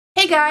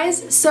Hey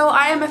guys, so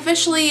I am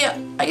officially,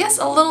 I guess,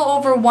 a little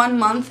over 1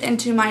 month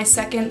into my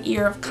second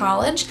year of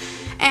college,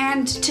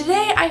 and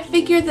today I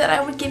figured that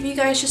I would give you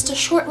guys just a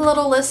short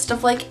little list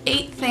of like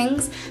 8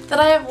 things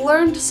that I have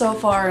learned so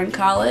far in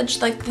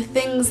college, like the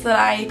things that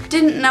I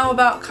didn't know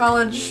about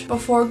college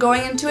before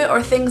going into it,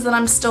 or things that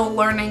I'm still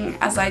learning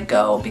as I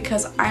go,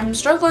 because I'm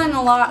struggling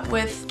a lot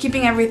with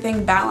keeping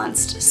everything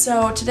balanced.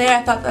 So today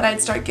I thought that I'd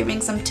start giving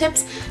some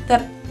tips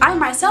that I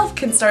myself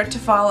can start to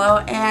follow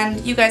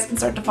and you guys can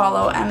start to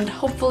follow, and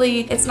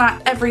hopefully it's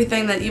not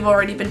everything that you've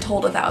already been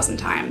told 1,000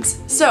 times.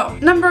 So,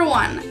 number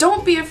 1,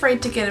 don't be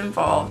afraid to get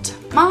involved.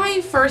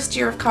 My first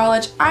year of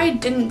college, I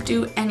didn't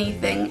do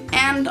anything,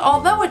 and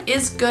although it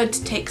is good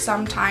to take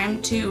some time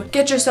to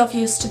get yourself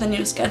used to the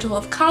new schedule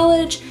of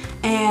college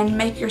and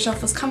make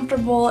yourself as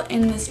comfortable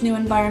in this new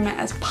environment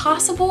as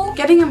possible,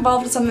 getting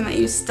involved is something that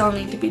you still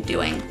need to be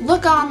doing.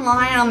 Look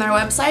online on their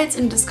websites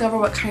and discover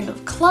what kind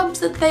of clubs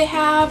that they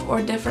have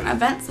or different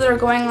events that are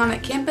going on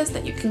at campus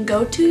that you can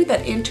go to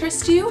that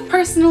interest you.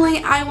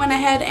 Personally, I went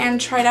ahead and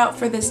tried out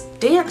for this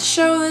dance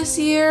show this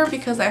year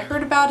because I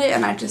heard about it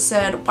and I just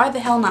said, why the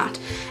hell not?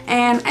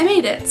 And I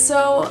made it.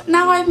 So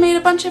now I've made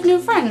a bunch of new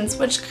friends,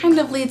 which kind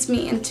of leads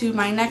me into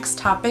my next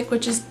topic,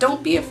 which is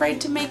don't be afraid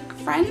to make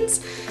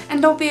friends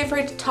and don't be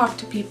afraid to talk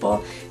to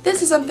people.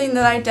 This is something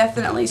that I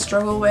definitely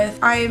struggle with.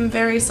 I am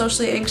very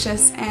socially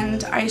anxious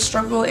and I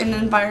struggle in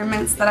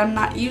environments that I'm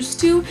not used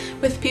to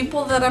with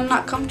people that I'm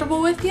not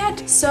comfortable with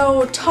yet.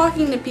 So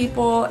talking to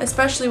people,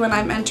 especially when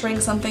I'm entering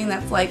something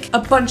that's like a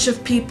bunch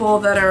of people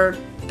that are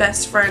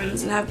best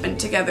friends and have been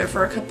together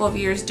for a couple of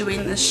years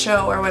doing this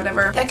show or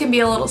whatever, that can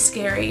be a little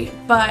scary.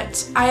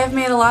 But I have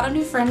made a lot of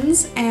new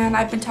friends and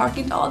I've been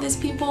talking to all these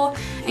people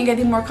and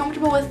getting more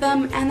comfortable with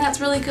them, and that's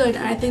really good,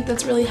 and I think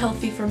that's really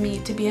healthy for me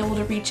to be able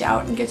to reach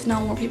out and get to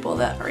know more people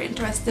that are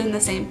interested in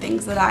the same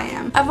things that I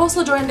am. I've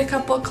also joined a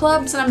couple of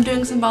clubs and I'm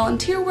doing some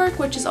volunteer work,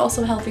 which is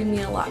also helping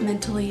me a lot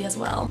mentally as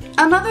well.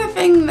 Another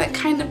thing that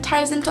kind of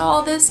ties into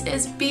all this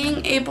is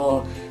being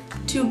able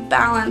to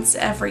balance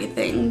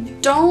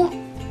everything.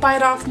 Don't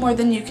bite off more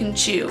than you can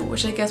chew,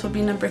 which I guess would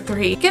be number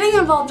 3. Getting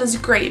involved is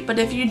great, but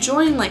if you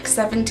join like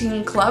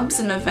 17 clubs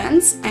and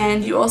events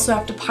and you also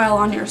have to pile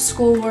on your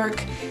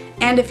schoolwork,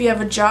 and if you have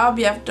a job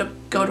you have to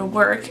go to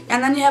work,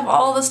 and then you have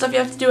all the stuff you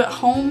have to do at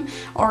home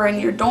or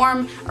in your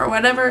dorm or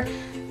whatever,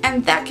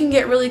 and that can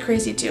get really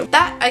crazy too.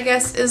 That, I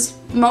guess, is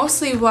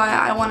mostly why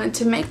I wanted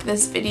to make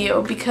this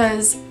video,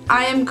 because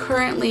I am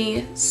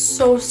currently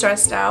so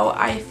stressed out.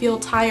 I feel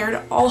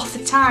tired all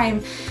the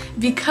time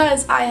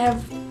because I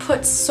have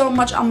put so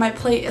much on my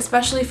plate,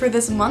 especially for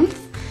this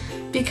month,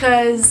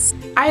 because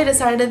I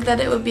decided that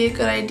it would be a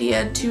good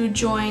idea to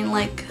join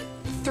like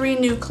 3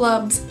 new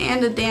clubs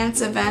and a dance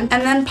event,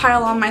 and then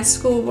pile on my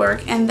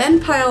schoolwork, and then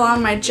pile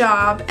on my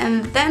job,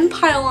 and then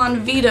pile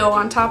on vedo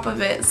on top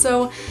of it.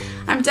 So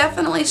I'm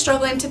definitely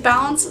struggling to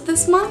balance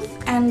this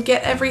month and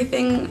get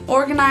everything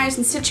organized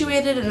and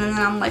situated, and then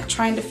I'm like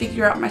trying to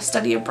figure out my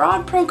study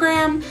abroad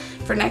program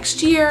for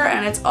next year,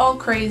 and it's all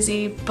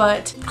crazy,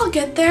 but I'll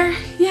get there.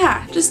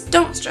 Yeah, just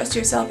don't stress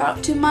yourself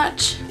out too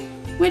much,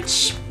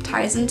 which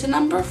ties into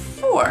number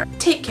 4.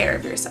 Take care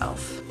of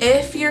yourself.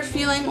 If you're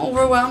feeling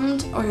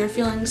overwhelmed or you're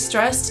feeling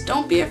stressed,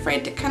 don't be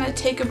afraid to kind of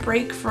take a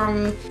break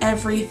from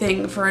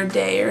everything for a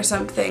day or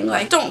something.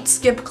 Like, don't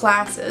skip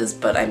classes,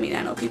 but I mean,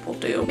 I know people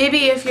do.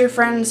 Maybe if your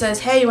friend says,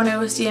 hey, you want to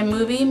go see a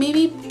movie,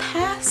 maybe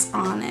pass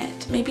on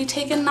it. Maybe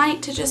take a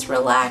night to just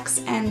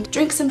relax and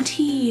drink some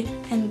tea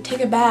and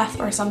take a bath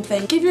or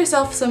something. Give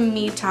yourself some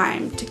me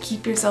time to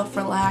keep yourself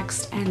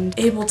relaxed and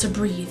able to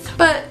breathe.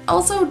 But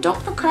also,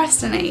 don't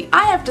procrastinate.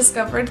 I have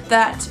discovered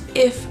that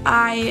if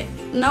I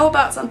know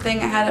about something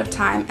ahead of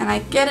time and I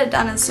get it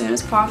done as soon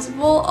as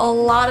possible, a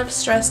lot of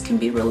stress can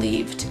be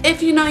relieved.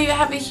 If you know you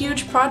have a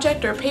huge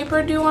project or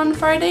paper due on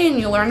Friday and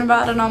you learn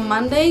about it on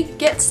Monday,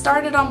 get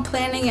started on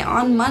planning it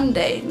on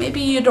Monday. Maybe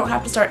you don't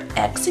have to start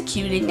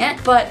executing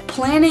it, but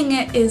planning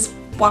it is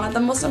one of the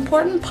most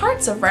important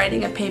parts of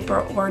writing a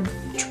paper or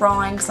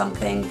drawing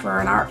something for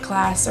an art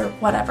class or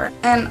whatever.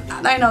 And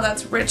I know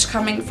that's rich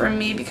coming from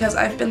me because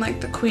I've been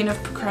like the queen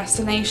of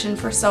procrastination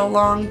for so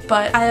long,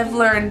 but I have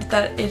learned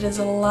that it is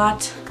a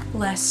lot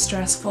less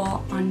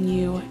stressful on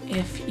you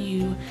if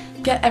you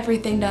get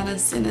everything done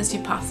as soon as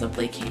you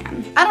possibly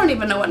can. I don't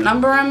even know what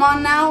number I'm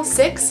on now,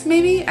 6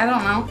 maybe? I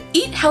don't know.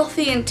 Eat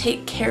healthy and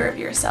take care of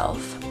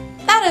yourself.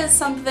 That is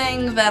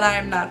something that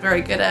I'm not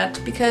very good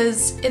at,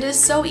 because it is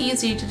so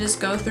easy to just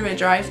go through a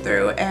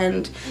drive-thru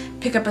and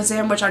pick up a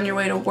sandwich on your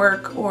way to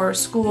work or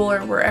school or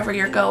wherever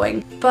you're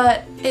going.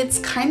 But it's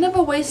kind of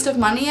a waste of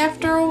money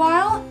after a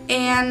while,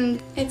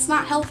 and it's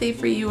not healthy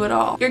for you at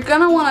all. You're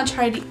gonna want to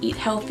try to eat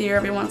healthier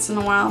every once in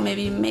a while.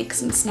 Maybe make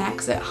some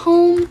snacks at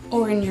home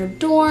or in your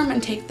dorm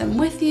and take them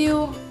with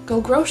you. Go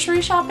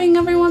grocery shopping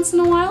every once in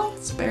a while.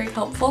 It's very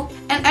helpful.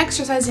 And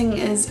exercising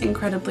is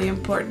incredibly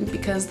important,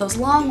 because those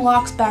long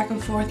walks back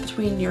and forth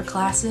between your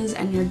classes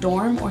and your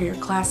dorm or your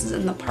classes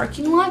in the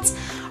parking lots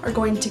are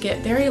going to get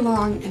very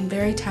long and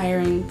very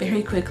tiring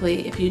very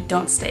quickly if you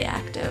don't stay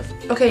active.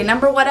 Okay,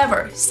 number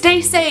whatever.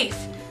 Stay safe.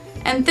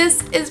 And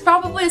this is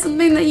probably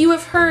something that you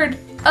have heard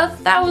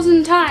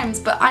 1,000 times,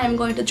 but I am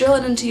going to drill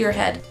it into your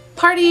head.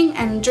 Partying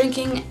and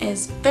drinking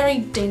is very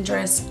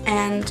dangerous,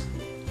 and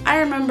I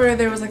remember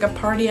there was like a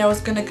party I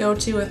was gonna go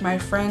to with my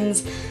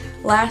friends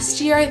last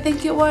year, I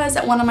think it was,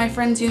 at one of my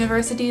friends'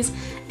 universities,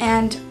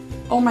 and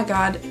oh my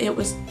god, it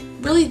was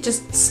really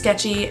just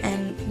sketchy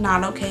and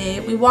not okay.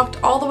 We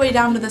walked all the way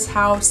down to this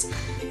house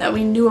that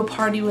we knew a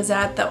party was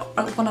at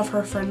that one of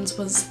her friends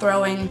was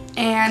throwing,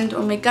 and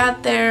when we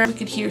got there we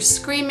could hear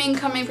screaming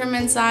coming from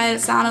inside.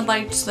 It sounded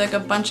like just like a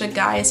bunch of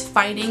guys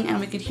fighting, and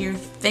we could hear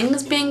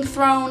things being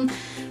thrown.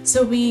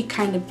 So we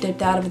kind of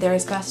dipped out of there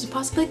as fast as we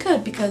possibly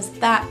could because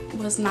that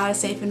was not a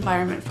safe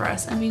environment for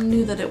us, and we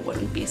knew that it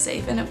wouldn't be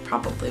safe and it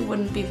probably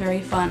wouldn't be very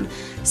fun.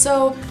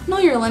 So know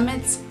your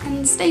limits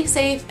and stay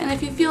safe, and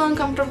if you feel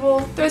uncomfortable,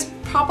 there's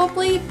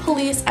probably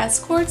police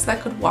escorts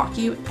that could walk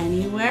you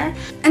anywhere.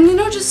 And you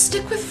know, just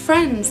stick with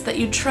friends that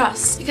you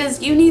trust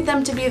because you need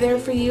them to be there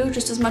for you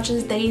just as much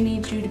as they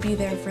need you to be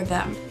there for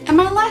them. And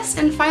my last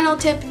and final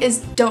tip is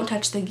don't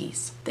touch the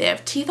geese. They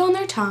have teeth on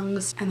their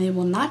tongues and they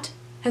will not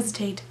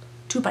hesitate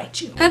to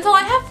bite you. And that's all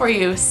I have for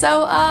you.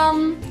 So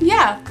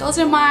yeah, those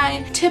are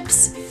my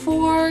tips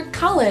for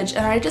college,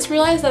 and I just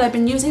realized that I've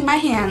been using my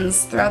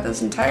hands throughout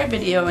this entire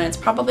video and it's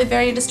probably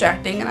very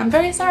distracting, and I'm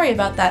very sorry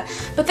about that.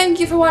 But thank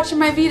you for watching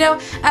my video,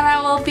 and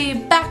I will be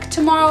back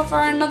tomorrow for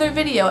another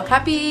video.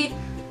 Happy,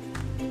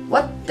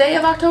 what day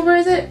of October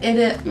is it? It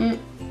is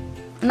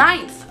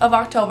 9th of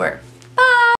October.